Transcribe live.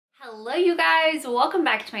Hello you guys, welcome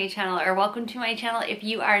back to my channel, or welcome to my channel if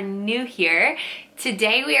you are new here.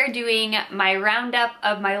 Today we are doing my roundup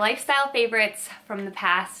of my lifestyle favorites from the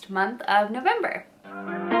past month of November.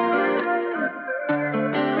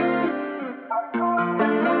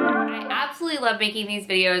 I love making these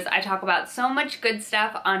videos. I talk about so much good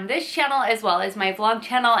stuff on this channel as well as my vlog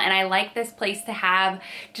channel, and I like this place to have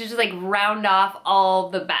to just like round off all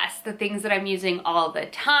the best, the things that I'm using all the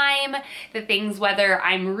time, the things whether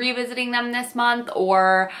I'm revisiting them this month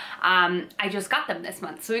or I just got them this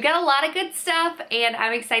month. So we got a lot of good stuff and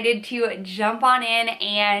I'm excited to jump on in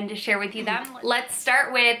and share with you them. Let's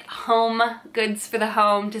start with home goods for the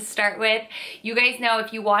home to start with. You guys know,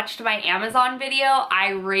 if you watched my Amazon video,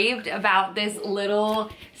 I raved about this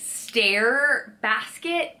little stair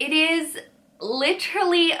basket. It is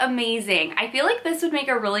literally amazing. I feel like this would make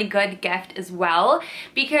a really good gift as well,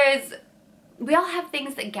 because we all have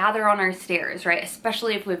things that gather on our stairs, right?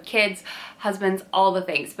 Especially if we have kids, husbands, all the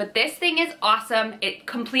things. But this thing is awesome. It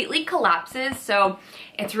completely collapses, so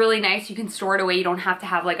it's really nice. You can store it away. You don't have to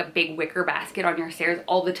have like a big wicker basket on your stairs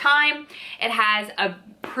all the time. It has a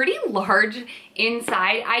pretty large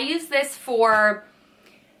inside. I use this for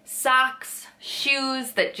socks,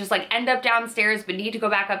 shoes that just like end up downstairs but need to go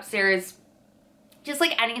back upstairs. Just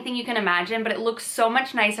like anything you can imagine, but it looks so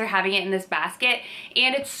much nicer having it in this basket,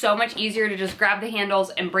 and it's so much easier to just grab the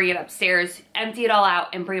handles and bring it upstairs, empty it all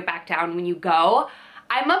out, and bring it back down when you go.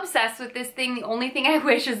 I'm obsessed with this thing. The only thing I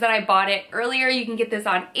wish is that I bought it earlier. You can get this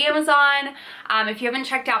on Amazon. If you haven't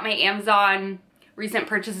checked out my Amazon recent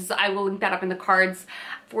purchases, I will link that up in the cards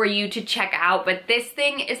for you to check out. But this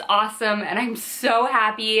thing is awesome and I'm so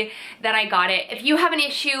happy that I got it. If you have an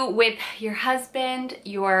issue with your husband,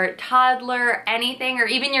 your toddler, anything, or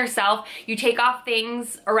even yourself, you take off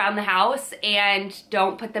things around the house and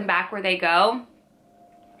don't put them back where they go,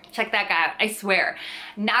 check that guy out. I swear,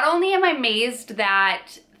 not only am I amazed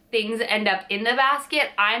that things end up in the basket,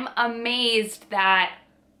 I'm amazed that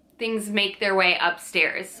things make their way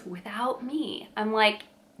upstairs without me. I'm like,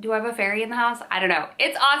 do I have a fairy in the house? I don't know.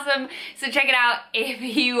 It's awesome. So check it out if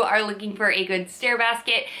you are looking for a good stair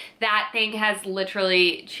basket. That thing has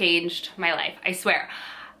literally changed my life, I swear.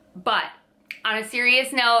 But on a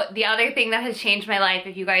serious note, the other thing that has changed my life,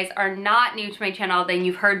 if you guys are not new to my channel, then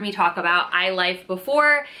you've heard me talk about iLife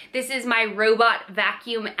before. This is my robot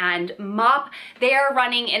vacuum and mop. They are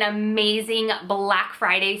running an amazing Black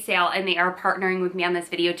Friday sale and they are partnering with me on this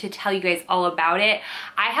video to tell you guys all about it.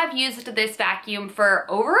 I have used this vacuum for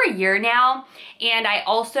over a year now, and I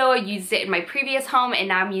also used it in my previous home and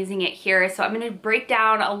now I'm using it here. So I'm gonna break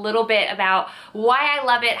down a little bit about why I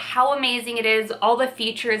love it, how amazing it is, all the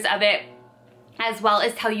features of it, as well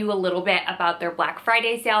as tell you a little bit about their Black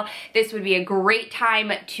Friday sale. This would be a great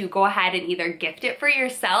time to go ahead and either gift it for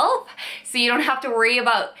yourself so you don't have to worry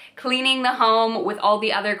about cleaning the home with all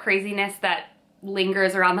the other craziness that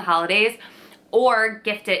lingers around the holidays, or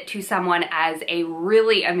gift it to someone as a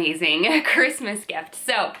really amazing Christmas gift.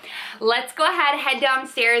 So let's go ahead, head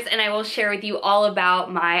downstairs, and I will share with you all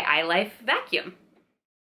about my iLife vacuum.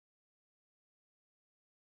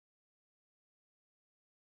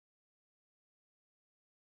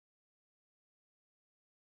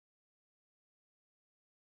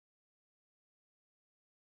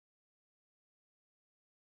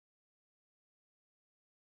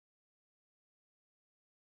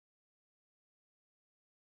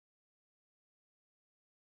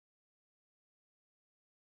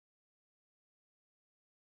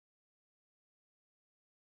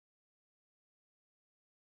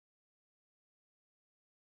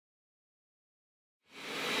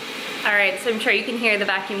 All right, so I'm sure you can hear the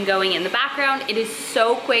vacuum going in the background. It is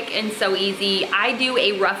so quick and so easy. I do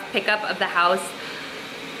a rough pickup of the house.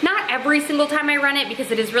 Not every single time I run it, because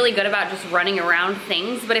it is really good about just running around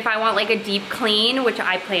things, but if I want like a deep clean, which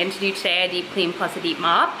I plan to do today, a deep clean plus a deep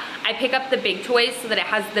mop, I pick up the big toys so that it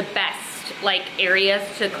has the best like areas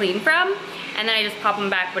to clean from, and then I just pop them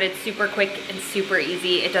back. But it's super quick and super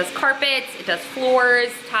easy. It does carpets, it does floors,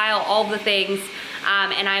 tile, all the things.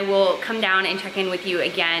 And I will come down and check in with you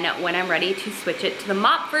again when I'm ready to switch it to the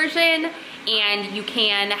mop version. And you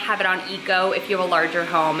can have it on eco if you have a larger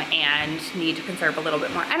home and need to conserve a little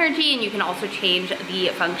bit more energy. And you can also change the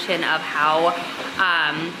function of how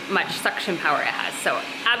much suction power it has. So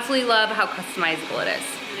absolutely love how customizable it is.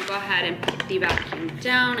 I'm gonna go ahead and put the vacuum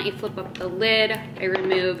down. I flip up the lid. I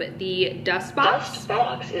remove the dust box. Dust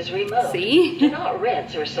box is removed. See? Do not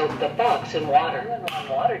rinse or soak the box in water. One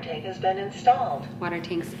water tank has been installed. Water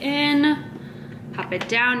tank's in. Pop it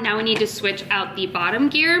down. Now we need to switch out the bottom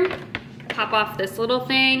gear. Pop off this little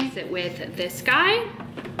thing. Sit with this guy.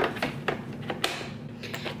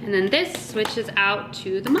 And And then this switches out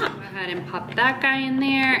to the mop. Go ahead and pop that guy in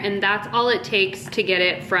there, and that's all it takes to get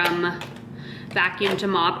it from vacuum to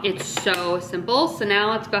mop. It's so simple. So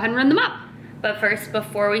now let's go ahead and run the mop. But first,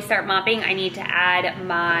 before we start mopping, I need to add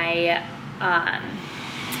my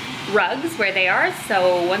rugs where they are.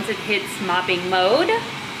 So once it hits mopping mode,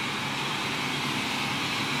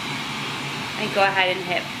 I go ahead and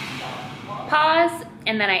hit pause,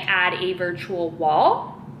 and then I add a virtual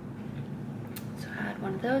wall. So add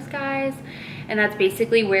one of those guys, and that's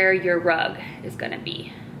basically where your rug is gonna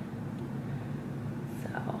be. So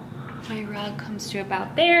my rug comes to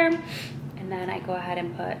about there, and then I go ahead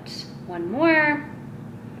and put one more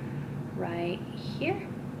right here.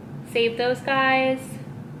 Save those guys,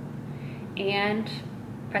 and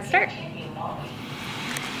press start.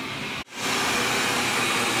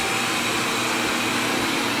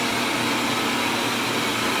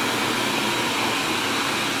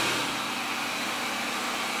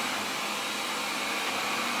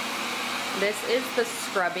 This is the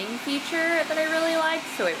scrubbing feature that I really like,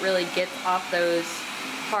 so it really gets off those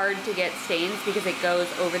hard to get stains because it goes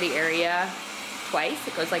over the area twice.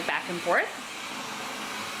 It goes like back and forth.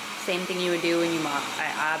 Same thing you would do when you mop.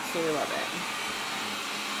 I absolutely love it.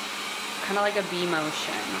 Kind of like a V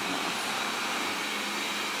motion almost.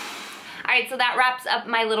 All right, so that wraps up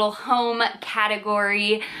my little home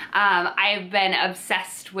category. I've been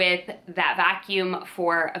obsessed with that vacuum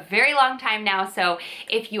for a very long time now, so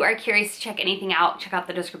if you are curious to check anything out, check out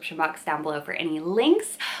the description box down below for any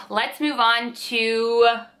links. Let's move on to,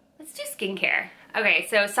 let's do skincare. Okay,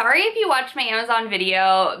 so sorry if you watched my Amazon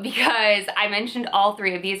video because I mentioned all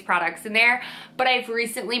three of these products in there, but I've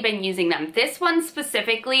recently been using them. This one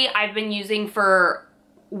specifically I've been using for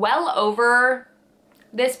well over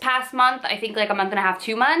this past month, I think like a month and a half,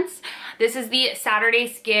 2 months. This is the Saturday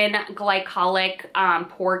Skin Glycolic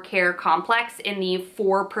Pore Care Complex in the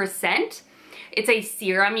 4%. It's a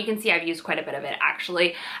serum. You can see I've used quite a bit of it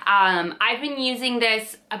actually. I've been using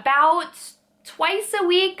this about twice a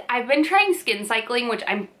week. I've been trying skin cycling, which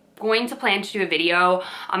I'm going to plan to do a video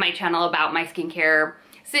on my channel about my skincare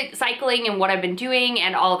cycling and what I've been doing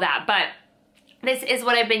and all of that. But this is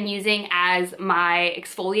what I've been using as my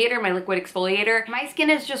exfoliator, my liquid exfoliator. My skin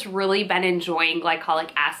has just really been enjoying glycolic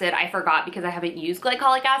acid. I forgot because I haven't used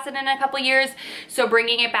glycolic acid in a couple years. So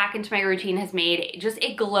bringing it back into my routine has made just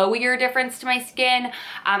a glowier difference to my skin.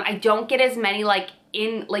 I don't get as many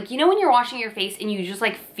you know when you're washing your face and you just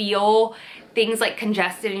like feel things like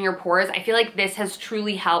congested in your pores? I feel like this has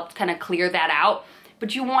truly helped kind of clear that out.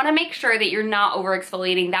 But you want to make sure that you're not over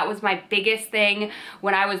exfoliating. That was my biggest thing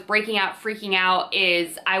when I was breaking out, freaking out,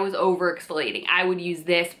 is I was over exfoliating. I would use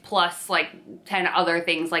this plus like 10 other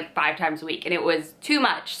things like 5 times a week, and it was too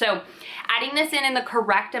much. So adding this in the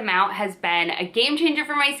correct amount has been a game changer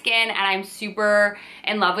for my skin, and I'm super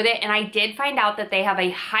in love with it. And I did find out that they have a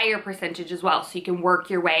higher percentage as well, so you can work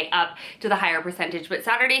your way up to the higher percentage. But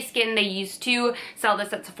Saturday Skin, they used to sell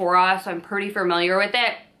this at Sephora, so I'm pretty familiar with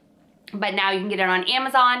it. But now you can get it on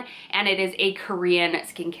Amazon, and it is a Korean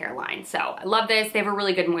skincare line. So I love this. They have a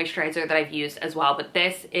really good moisturizer that I've used as well, but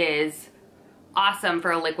this is awesome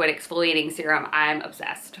for a liquid exfoliating serum. I'm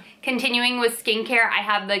obsessed. Continuing with skincare, I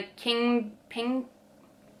have the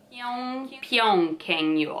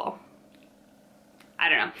Pyeongkangul. I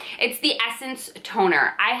don't know. It's the Essence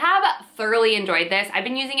Toner. I have thoroughly enjoyed this. I've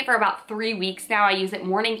been using it for about 3 weeks now. I use it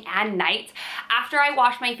morning and night. After I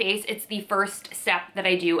wash my face, it's the first step that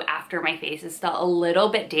I do after my face is still a little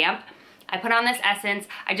bit damp. I put on this essence,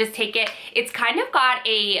 I just take it. It's kind of got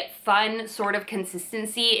a fun sort of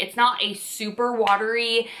consistency. It's not a super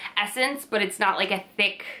watery essence, but it's not like a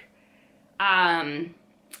thick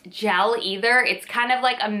gel either. It's kind of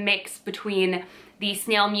like a mix between the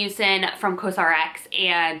Snail Mucin from CosRX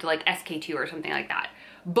and like SK2 or something like that,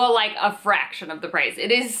 but like a fraction of the price.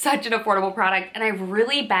 It is such an affordable product, and I've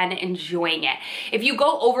really been enjoying it. If you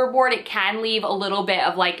go overboard, it can leave a little bit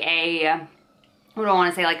of like a, I don't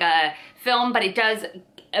want to say like a film, but it does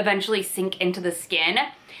eventually sink into the skin.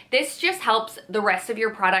 This just helps the rest of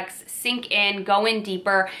your products sink in, go in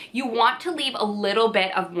deeper. You want to leave a little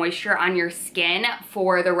bit of moisture on your skin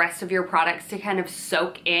for the rest of your products to kind of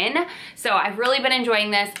soak in. So I've really been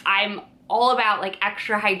enjoying this. I'm all about like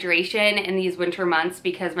extra hydration in these winter months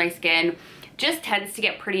because my skin just tends to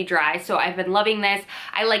get pretty dry. So I've been loving this.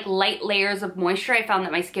 I like light layers of moisture. I found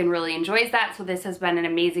that my skin really enjoys that. So this has been an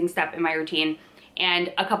amazing step in my routine.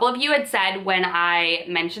 And a couple of you had said when I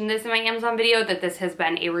mentioned this in my Amazon video that this has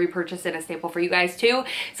been a repurchase and a staple for you guys too.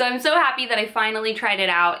 So I'm so happy that I finally tried it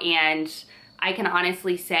out, and I can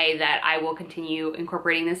honestly say that I will continue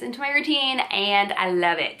incorporating this into my routine, and I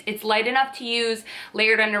love it. It's light enough to use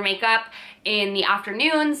layered under makeup in the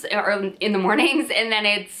afternoons or in the mornings, and then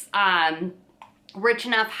it's rich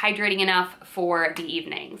enough, hydrating enough for the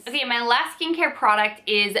evenings. Okay, my last skincare product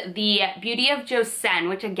is the Beauty of Joseon,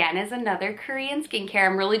 which again is another Korean skincare.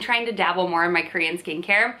 I'm really trying to dabble more in my Korean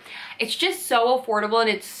skincare. It's just so affordable and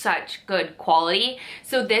it's such good quality.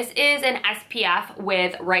 So this is an SPF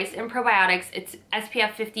with rice and probiotics. It's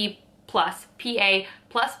SPF 50 plus, PA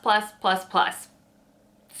plus plus plus plus.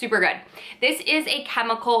 Super good. This is a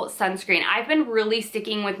chemical sunscreen. I've been really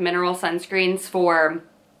sticking with mineral sunscreens for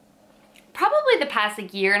probably the past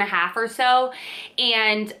like year and a half or so,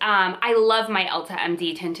 and I love my Ulta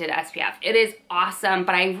MD tinted SPF. It is awesome,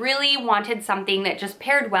 but I really wanted something that just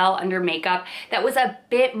paired well under makeup that was a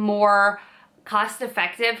bit more cost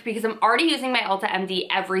effective, because I'm already using my Ulta MD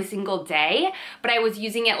every single day, but I was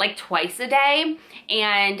using it like twice a day,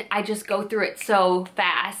 and I just go through it so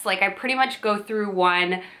fast. Like I pretty much go through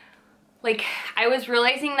one, like I was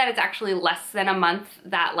realizing that it's actually less than a month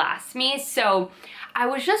that lasts me, so I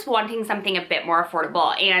was just wanting something a bit more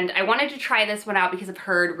affordable, and I wanted to try this one out because I've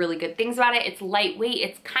heard really good things about it. It's lightweight,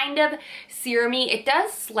 it's kind of serumy. It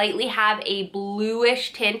does slightly have a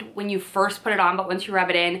bluish tint when you first put it on, but once you rub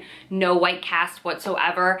it in, no white cast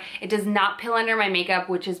whatsoever. It does not peel under my makeup,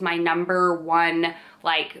 which is my number one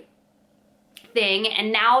like thing.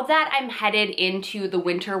 And now that I'm headed into the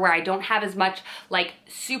winter where I don't have as much like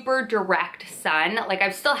super direct sun, like I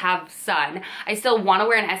still have sun, I still want to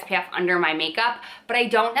wear an SPF under my makeup, but I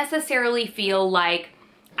don't necessarily feel like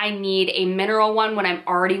I need a mineral one when I'm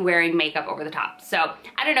already wearing makeup over the top. So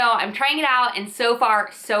I don't know, I'm trying it out, and so far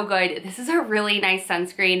so good. This is a really nice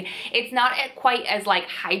sunscreen. It's not quite as like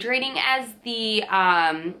hydrating as the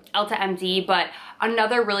Ulta MD, but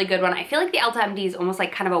another really good one. I feel like the Ulta MD is almost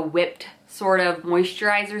like kind of a whipped sort of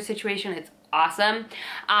moisturizer situation. It's awesome.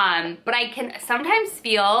 But I can sometimes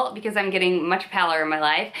feel, because I'm getting much paler in my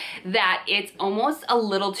life, that it's almost a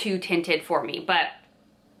little too tinted for me. But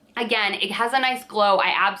again, it has a nice glow.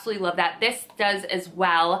 I absolutely love that. This does as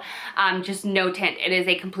well, just no tint. It is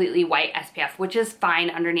a completely white SPF, which is fine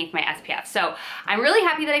underneath my SPF. So I'm really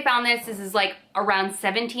happy that I found this. This is like around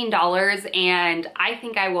 $17, and I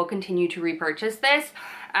think I will continue to repurchase this.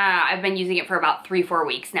 I've been using it for about 3-4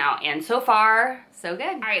 weeks now, and so far, so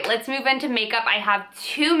good. All right, let's move into makeup. I have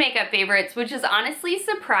two makeup favorites, which is honestly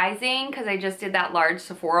surprising because I just did that large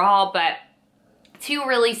Sephora haul, but two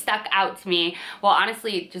really stuck out to me. Well,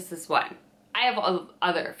 honestly, just this one. I have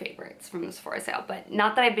other favorites from the Sephora sale, but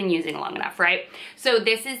not that I've been using long enough, right? So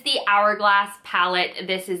this is the Hourglass palette.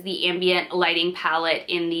 This is the ambient lighting palette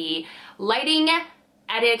in the Lighting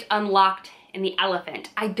Edit Unlocked in the Elephant.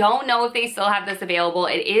 I don't know if they still have this available.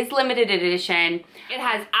 It is limited edition. It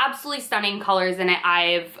has absolutely stunning colors in it.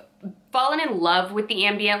 I've fallen in love with the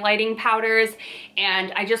ambient lighting powders,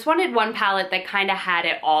 and I just wanted one palette that kind of had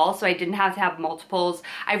it all, so I didn't have to have multiples.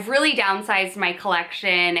 I've really downsized my collection,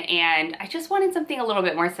 and I just wanted something a little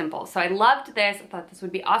bit more simple. So I loved this. I thought this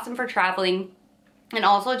would be awesome for traveling, and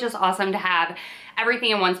also just awesome to have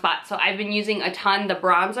everything in one spot. So I've been using a ton the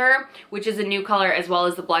bronzer, which is a new color, as well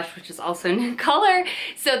as the blush, which is also a new color.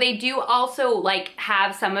 So they do also like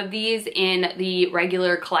have some of these in the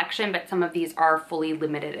regular collection, but some of these are fully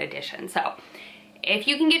limited edition. So if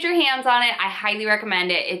you can get your hands on it, I highly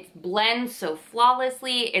recommend it. It blends so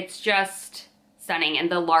flawlessly. It's just stunning, and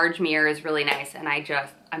the large mirror is really nice, and I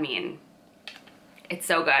mean, it's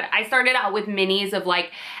so good. I started out with minis of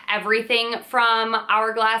like everything from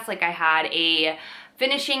Hourglass. Like I had a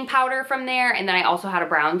finishing powder from there, and then I also had a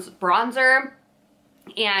bronzer,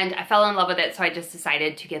 and I fell in love with it, so I just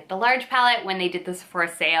decided to get the large palette when they did this for a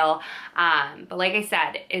sale. But like I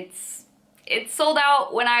said, it's sold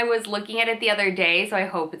out when I was looking at it the other day, so I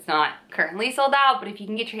hope it's not currently sold out, but if you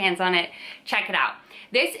can get your hands on it, check it out.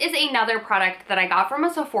 This is another product that I got from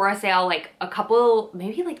a Sephora sale like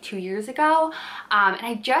maybe like 2 years ago, and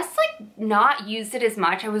I just like not used it as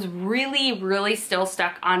much. I was really still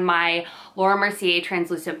stuck on my Laura Mercier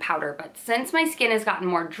translucent powder, but since my skin has gotten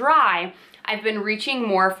more dry, I've been reaching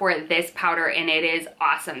more for this powder, and it is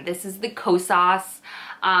awesome. This is the Kosas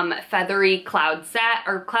Feathery Cloud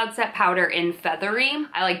Set powder in Feathery.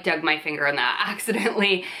 I like dug my finger on that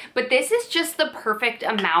accidentally, but this is just the perfect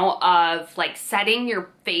amount of like setting your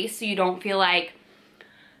face so you don't feel like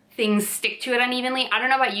things stick to it unevenly. I don't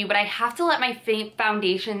know about you, but I have to let my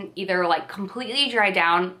foundation either like completely dry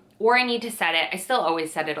down or I need to set it. I still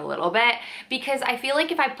always set it a little bit because I feel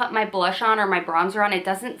like if I put my blush on or my bronzer on, it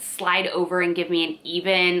doesn't slide over and give me an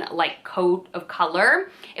even like coat of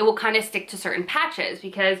color. It will kind of stick to certain patches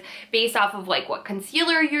because based off of like what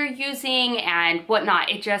concealer you're using and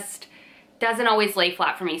whatnot, it just doesn't always lay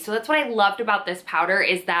flat for me. So that's what I loved about this powder,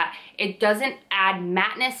 is that it doesn't add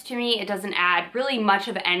matteness to me. It doesn't add really much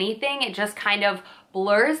of anything. It just kind of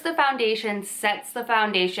blurs the foundation, sets the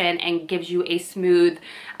foundation, and gives you a smooth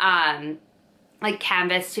like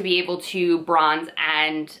canvas to be able to bronze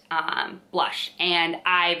and blush. And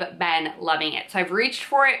I've been loving it. So I've reached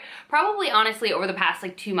for it probably honestly over the past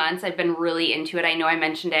like 2 months. I've been really into it. I know I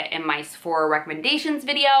mentioned it in my Sephora recommendations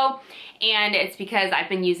video, and it's because I've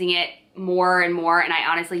been using it more and more, and I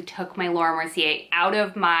honestly took my Laura Mercier out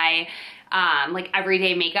of my like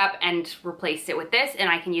everyday makeup and replaced it with this, and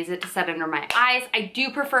I can use it to set under my eyes. I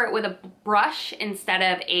do prefer it with a brush instead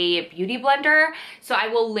of a beauty blender, so I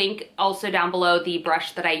will link also down below the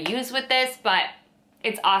brush that I use with this, but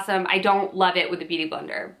it's awesome. I don't love it with a beauty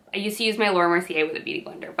blender. I used to use my Laura Mercier with a beauty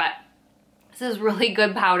blender, but this is really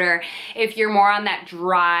good powder if you're more on that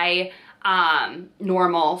dry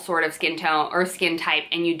normal sort of skin tone or skin type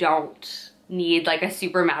and you don't need like a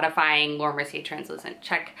super mattifying Laura Mercier translucent.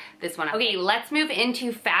 Check this one out. Okay, let's move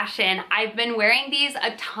into fashion. I've been wearing these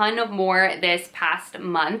a ton more this past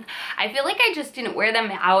month. I feel like I just didn't wear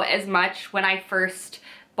them out as much when I first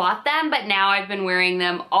bought them, but now I've been wearing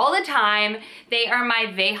them all the time. They are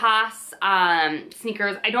my Vejas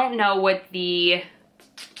sneakers. I don't know what the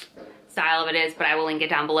style of it is, but I will link it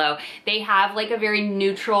down below. They have like a very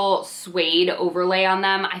neutral suede overlay on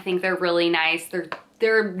them. I think they're really nice.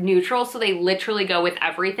 They're neutral, so they literally go with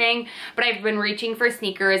everything, but I've been reaching for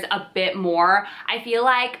sneakers a bit more. I feel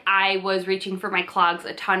like I was reaching for my clogs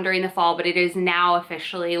a ton during the fall, but it is now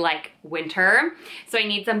officially like winter, so I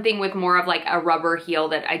need something with more of like a rubber heel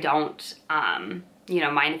that I don't you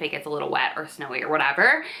know, mind if it gets a little wet or snowy or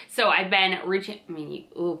whatever. So I've been reaching, I mean,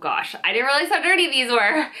 oh gosh, I didn't realize how dirty these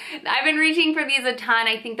were. I've been reaching for these a ton.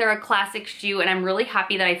 I think they're a classic shoe, and I'm really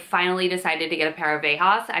happy that I finally decided to get a pair of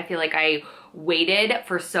Vejas. I feel like I waited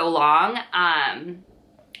for so long, and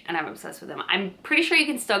I'm obsessed with them. I'm pretty sure you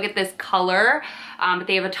can still get this color, but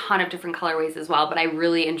they have a ton of different colorways as well, but I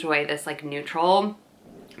really enjoy this like neutral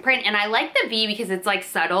print, and I like the V because it's like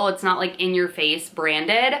subtle. It's not like in your face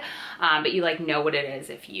branded, but you like know what it is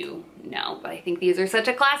if you know. But I think these are such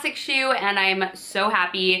a classic shoe, and I'm so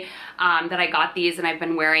happy that I got these, and I've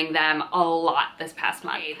been wearing them a lot this past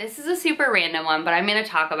month. Okay, this is a super random one, but I'm gonna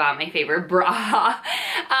talk about my favorite bra.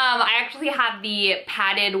 I actually have the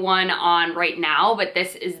padded one on right now, but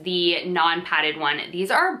this is the non-padded one. These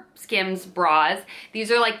are Skims bras. These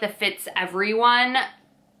are like the Fits Everyone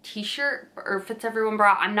t-shirt or Fits Everyone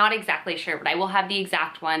bra. I'm not exactly sure, but I will have the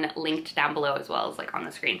exact one linked down below as well as like on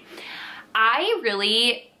the screen. I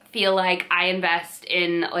really feel like I invest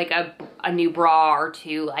in like a new bra or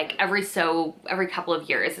two like every couple of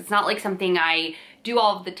years. It's not like something I do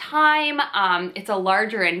all of the time. It's a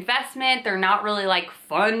larger investment. They're not really like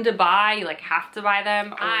fun to buy. You like have to buy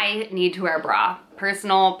them. I need to wear a bra.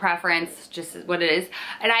 Personal preference, just what it is.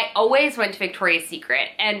 And I always went to Victoria's Secret,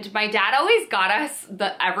 and my dad always got us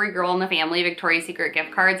every girl in the family Victoria's Secret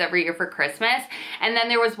gift cards every year for Christmas. And then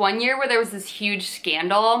there was one year where there was this huge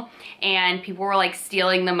scandal and people were like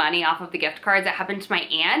stealing the money off of the gift cards. That happened to my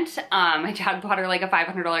aunt. My dad bought her like a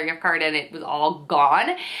 $500 gift card and it was all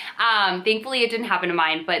gone. Thankfully it didn't happen to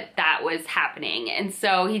mine, but that was happening. And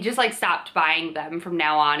so he just like stopped buying them from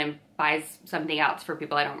now on and buys something else for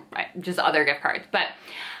people just other gift cards. But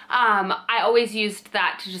I always used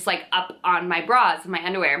that to just like up on my bras and my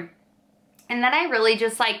underwear. And then I really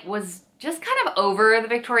just like was just kind of over the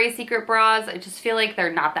Victoria's Secret bras. I just feel like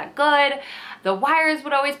they're not that good. The wires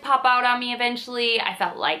would always pop out on me eventually. I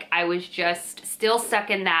felt like I was just still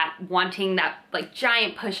stuck in that wanting that like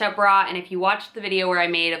giant push-up bra. And if you watched the video where I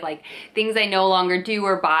made of like things I no longer do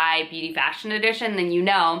or buy beauty fashion edition, then you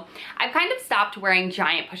know I've kind of stopped wearing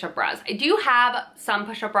giant push-up bras. I do have some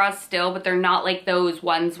push-up bras still, but they're not like those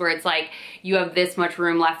ones where it's like you have this much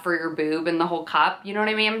room left for your boob and the whole cup, you know what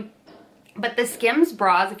I mean? But the Skims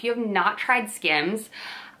bras, if you have not tried Skims,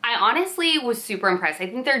 I honestly was super impressed. I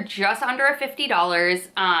think they're just under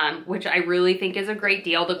 $50, which I really think is a great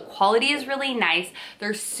deal. The quality is really nice.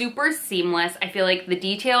 They're super seamless. I feel like the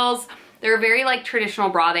details, they're a very like traditional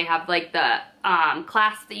bra. They have like the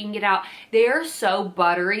clasp that you can get out. They are so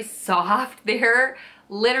buttery soft. They're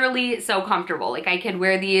literally so comfortable. Like I could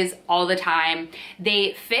wear these all the time.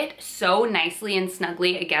 They fit so nicely and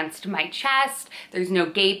snugly against my chest. There's no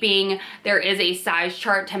gaping. There is a size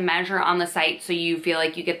chart to measure on the site so you feel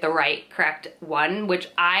like you get the right correct one, which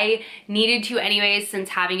I needed to anyways. Since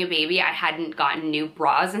having a baby, I hadn't gotten new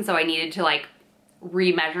bras, and so I needed to like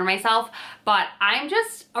remeasure myself. But I'm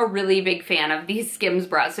just a really big fan of these Skims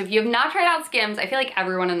bras. So if you have not tried out Skims, I feel like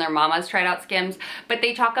everyone and their mama's tried out Skims, but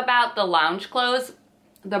they talk about the lounge clothes.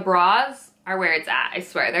 The bras are where it's at. I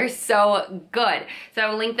swear, they're so good. So I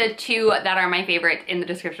will link the two that are my favorite in the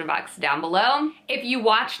description box down below. If you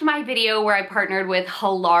watched my video where I partnered with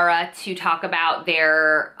Halara to talk about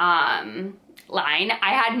their line,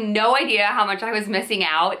 I had no idea how much I was missing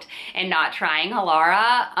out and not trying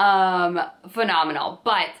Halara. Phenomenal.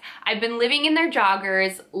 But I've been living in their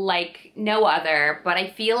joggers like no other, but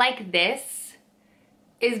I feel like this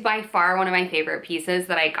is by far one of my favorite pieces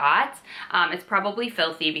that I got. It's probably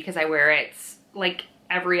filthy because I wear it like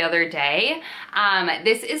every other day.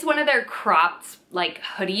 This is one of their cropped like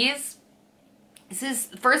hoodies. This is,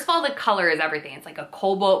 first of all, the color is everything. It's like a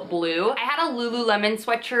cobalt blue. I had a Lululemon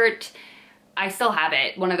sweatshirt, I still have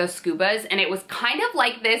it, one of those scubas, and it was kind of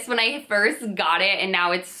like this when I first got it, and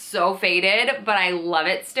now it's so faded, but I love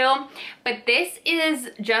it still. But this is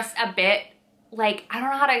just a bit like, I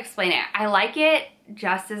don't know how to explain it. I like it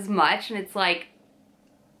just as much, and it's like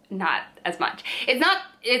not as much.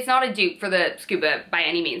 It's not a dupe for the scuba by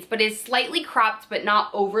any means, but it's slightly cropped but not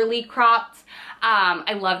overly cropped.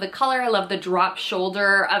 I love the color. I love the drop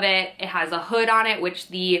shoulder of it. It has a hood on it, which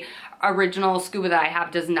the original scuba that I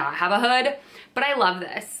have does not have a hood, but I love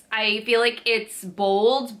this. I feel like it's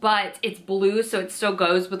bold, but it's blue, so it still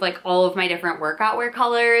goes with like all of my different workout wear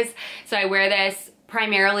colors. So I wear this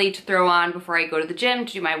primarily to throw on before I go to the gym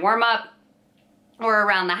to do my warm-up or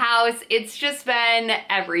around the house. It's just been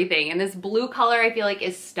everything. And this blue color I feel like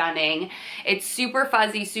is stunning. It's super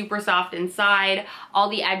fuzzy, super soft inside. All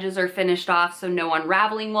the edges are finished off so no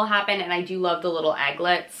unraveling will happen, and I do love the little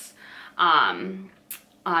eglets on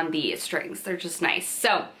the strings. They're just nice.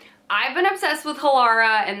 So I've been obsessed with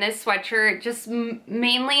Halara and this sweatshirt, just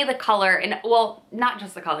mainly the color, and well, not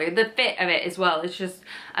just the color, the fit of it as well. It's just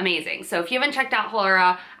amazing. So if you haven't checked out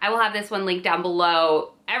Halara, I will have this one linked down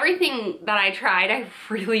below. Everything that I tried, I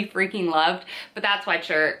really freaking loved, but that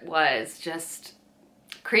sweatshirt was just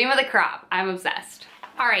cream of the crop. I'm obsessed.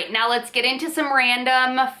 All right, now let's get into some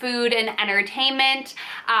random food and entertainment.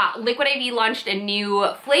 Liquid IV launched a new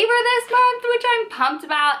flavor this month, which I'm pumped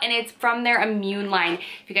about, and it's from their Immune line.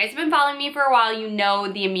 If you guys have been following me for a while, you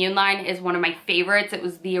know the Immune line is one of my favorites. It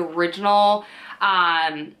was the original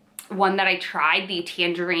one that I tried, the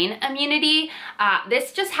Tangerine Immunity.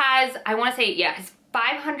 This just has, I wanna say, yeah, it's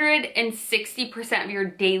 560% of your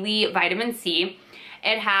daily vitamin C.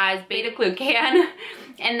 It has beta-glucan,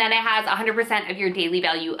 and then it has 100% of your daily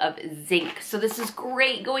value of zinc. So this is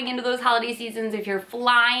great going into those holiday seasons if you're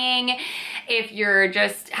flying, if you're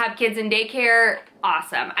just have kids in daycare.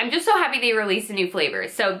 Awesome. I'm just so happy they released a new flavor.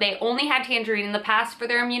 So they only had tangerine in the past for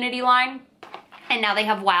their immunity line, and now they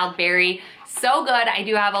have wild berry. So good. I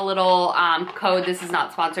do have a little code. This is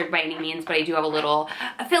not sponsored by any means, but I do have a little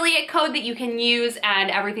affiliate code that you can use, and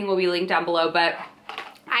everything will be linked down below. But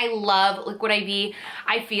I love Liquid IV.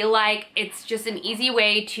 I feel like it's just an easy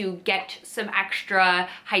way to get some extra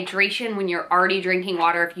hydration when you're already drinking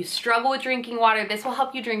water. If you struggle with drinking water, this will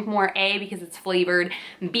help you drink more, A, because it's flavored,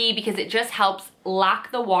 B, because it just helps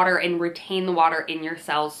lock the water and retain the water in your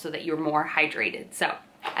cells so that you're more hydrated. So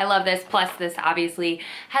I love this. Plus this obviously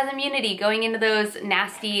has immunity going into those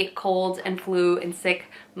nasty colds and flu and sick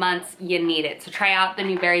months. You need it. So try out the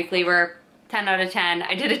new berry flavor. 10 out of 10.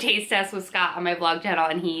 I did a taste test with Scott on my vlog channel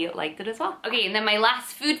and he liked it as well. Okay, and then my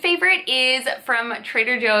last food favorite is from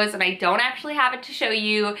Trader Joe's, and I don't actually have it to show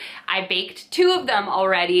you. I baked 2 of them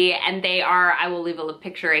already, and they are, I will leave a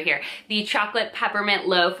picture right here. The chocolate peppermint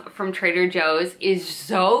loaf from Trader Joe's is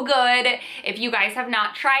so good. If you guys have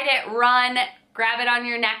not tried it, run, grab it on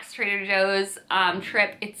your next Trader Joe's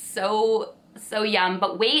trip. It's so yum,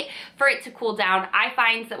 but wait for it to cool down. I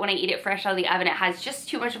find that when I eat it fresh out of the oven, it has just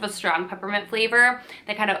too much of a strong peppermint flavor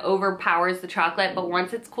that kind of overpowers the chocolate, but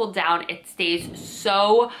once it's cooled down, it stays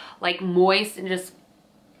so like moist and just,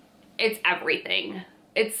 it's everything.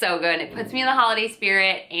 It's so good. It puts me in the holiday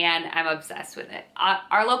spirit and I'm obsessed with it.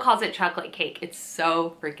 Arlo calls it chocolate cake. It's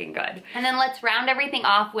so freaking good. And then let's round everything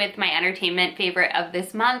off with my entertainment favorite of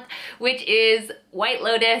this month, which is White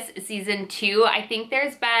Lotus season 2. I think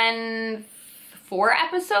there's been 4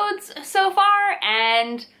 episodes so far,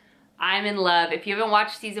 and I'm in love. If you haven't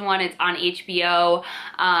watched season 1, it's on HBO.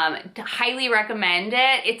 Highly recommend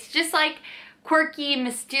it. It's just like quirky,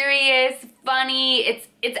 mysterious, funny.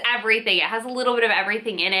 It's everything. It has a little bit of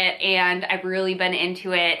everything in it, and I've really been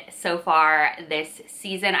into it so far this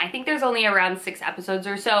season. I think there's only around 6 episodes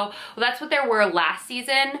or so. Well, that's what there were last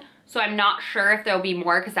season, so I'm not sure if there'll be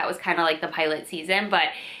more because that was kind of like the pilot season, but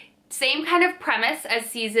same kind of premise as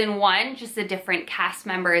season 1, just the different cast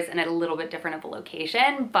members and a little bit different of a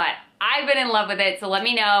location, but I've been in love with it. So let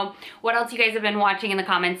me know what else you guys have been watching in the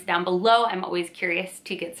comments down below. I'm always curious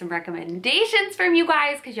to get some recommendations from you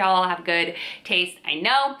guys because y'all all have good taste, I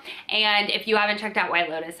know. And if you haven't checked out White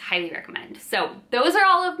Lotus, highly recommend. So those are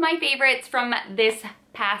all of my favorites from this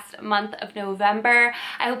past month of November.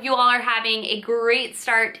 I hope you all are having a great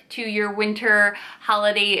start to your winter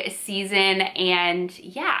holiday season, and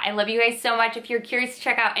yeah, I love you guys so much. If you're curious to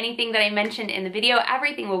check out anything that I mentioned in the video,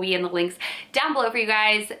 everything will be in the links down below for you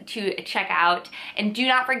guys to check out. And do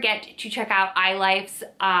not forget to check out iLife's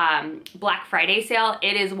Black Friday sale.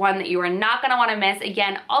 It is one that you are not going to want to miss.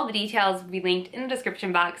 Again, all the details will be linked in the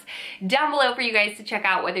description box down below for you guys to check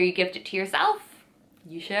out, whether you gift it to yourself,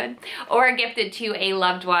 you should, or gift it to a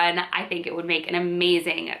loved one. I think it would make an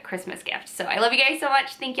amazing Christmas gift. So I love you guys so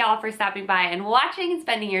much. Thank y'all for stopping by and watching and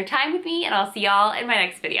spending your time with me, and I'll see y'all in my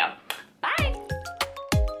next video.